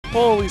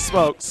Holy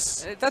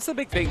smokes. That's the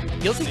big thing.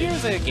 Guilty Gear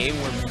is a game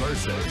where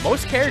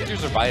most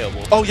characters are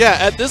viable. Oh yeah,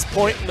 at this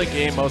point in the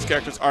game, most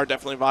characters are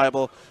definitely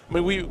viable. I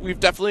mean, we've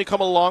definitely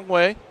come a long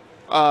way.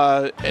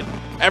 And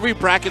every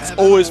bracket's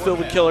always filled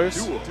with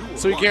killers,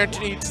 so you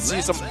guarantee to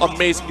see some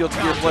amazing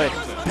Guilty Gear play.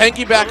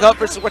 Pengie back up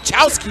versus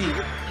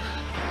WACHOUSKI.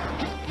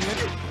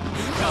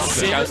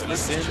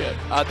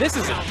 This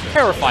is a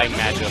terrifying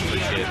matchup for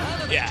Chip.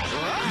 Yeah.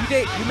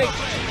 You make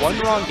one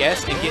wrong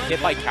guess and get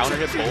hit by counter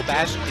hit bull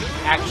bash, and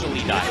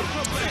actually die.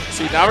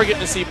 See, now we're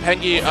getting to see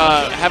Pengie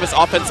have his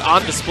offense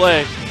on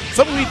display.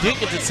 Something we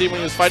didn't get to see when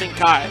he was fighting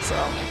Kai. So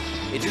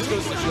it just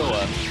goes to show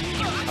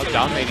how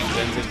dominating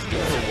Zenzin's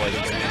neutral was.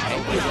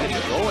 Pengie is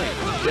getting going.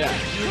 Yeah.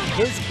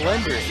 His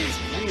blender is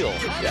real.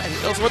 Yeah, he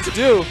knows what to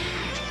do.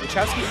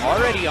 WACHOUSKI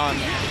already on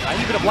not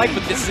even a blight,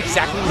 but this is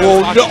exactly what I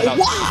was talking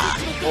about.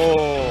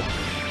 Oh,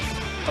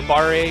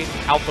 Abare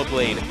Alpha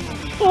Blade.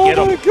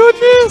 Oh my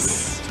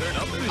goodness!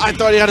 I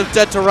thought he had him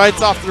dead to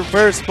rights off the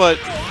reverse, but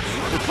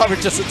recovered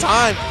just in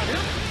time.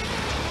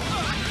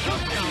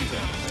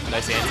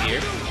 Nice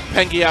anti-air.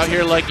 Pengie out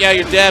here like, yeah,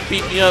 your dad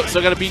beat me up, so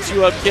I gotta beat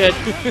you up, kid.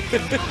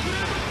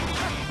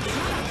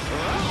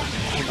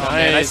 Oh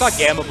man, I saw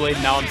Gamma Blade,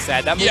 now I'm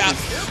sad. That move is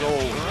so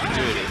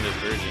good in this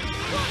version.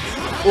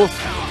 Oof.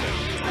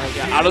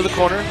 Out of the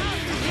corner.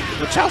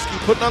 WACHOUSKI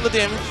putting on the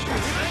damage.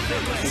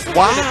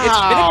 Wow.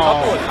 It's been a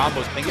couple of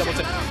combos. Pengie able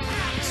to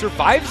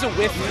survives a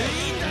whiff.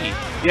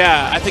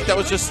 Yeah, I think that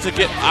was just to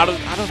get out of,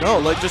 I don't know,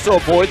 like just to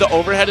avoid the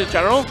overhead in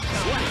general.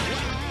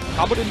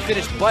 Combo didn't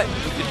finish, but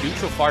with the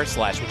neutral far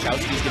slash,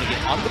 WACHOUSKI is going to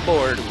get on the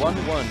board.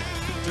 1-1.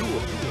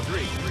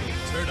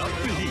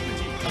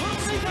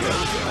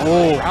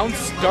 Oh, round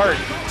start.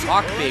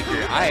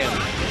 Clockmaker. I am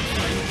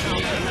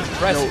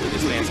impressed with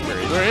this man's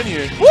courage. They're in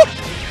here. Woo!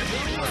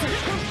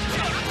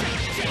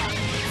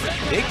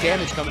 Big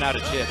damage coming out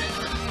of Chip.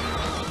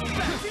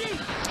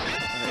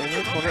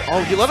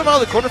 Oh, he let him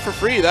out of the corner for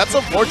free. That's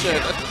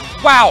unfortunate.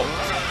 Wow.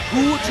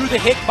 Who drew the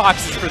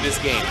hitboxes for this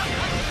game?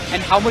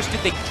 And how much did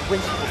they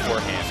drink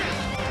beforehand?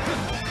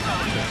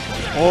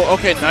 Oh,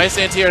 okay. Nice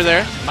anti-air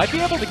there. Might be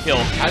able to kill.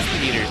 Has the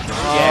meter.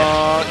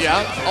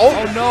 Yeah.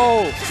 Oh,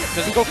 no.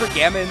 Doesn't go for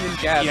Gamma and then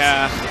jabs.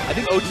 Yeah. I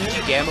think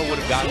OTG Gamma would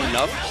have gotten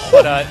enough.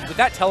 But with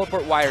that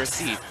teleport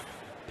YRC,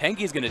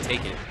 Pengie is going to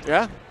take it.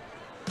 Yeah.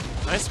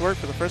 Nice work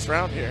for the first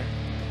round here.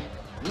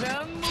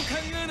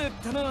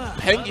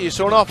 Pengie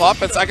showing off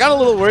offense. I got a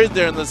little worried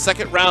there in the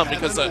second round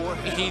because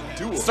he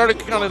started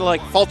kind of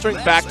like faltering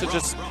back to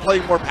just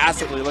playing more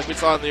passively like we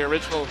saw in the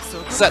original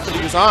set that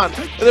he was on.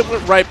 And then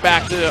went right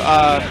back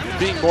to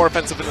being more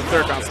offensive in the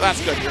third round. So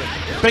that's good here.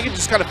 Pengie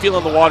just kind of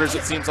feeling the waters,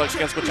 it seems like,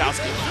 against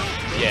WACHOUSKI.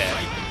 Yeah.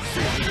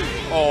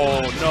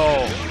 Oh,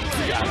 no.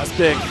 Yeah, that's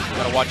big.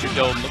 Gotta watch your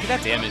dome. Look at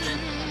that damage.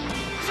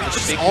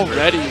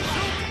 Already.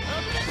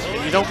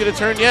 You don't get a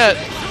turn yet.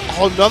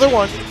 Oh, another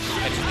one.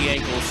 Catch the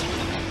ankles.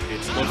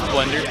 It's one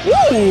blender.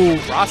 Ooh!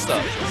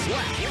 Rasta.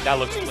 That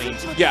looks clean.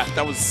 Yeah,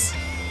 that was...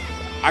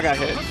 I got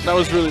hit. That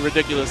was really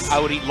ridiculous. I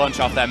would eat lunch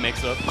off that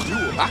mix-up.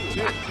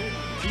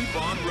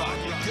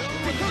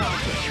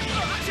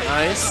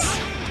 Nice.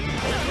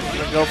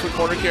 Gonna go for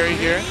corner carry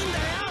here.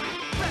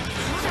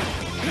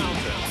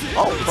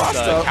 Oh,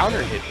 Rasta.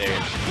 Counter hit there.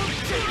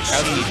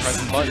 WACHOUSKI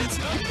pressing buttons.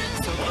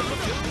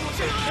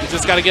 You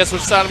just gotta guess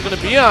which side I'm gonna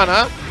be on,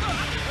 huh?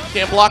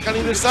 Can't block on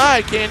either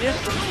side, can you?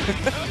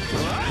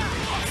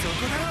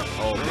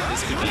 Oh,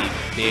 this could be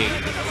big.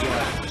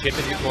 Chip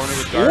in the corner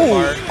with guard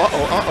bar.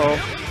 Uh-oh.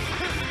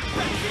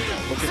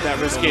 Look at that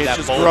wrist gauge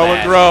just grow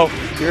and grow.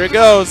 Here it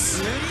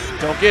goes.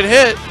 Don't get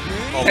hit.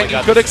 Oh my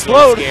God, could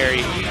explode. So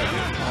scary.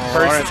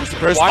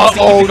 Burst.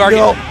 Oh,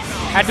 no.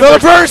 Another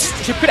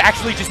burst. Chip could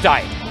actually just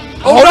die.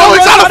 Oh no,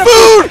 he's out of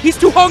food. He's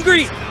too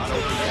hungry.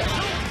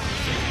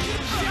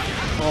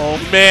 Oh,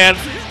 man.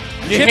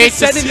 Chip is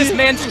sending this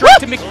man straight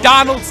to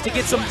McDonald's to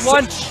get some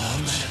lunch.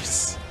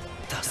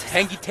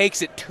 Pengie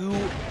takes it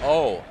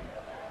 2-0.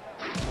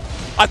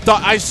 I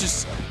thought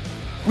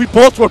we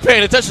both were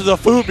paying attention to the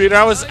food meter.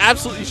 I was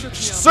absolutely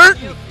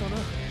certain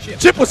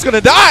Chip was going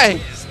to die.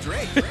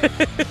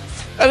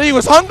 And he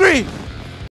was hungry.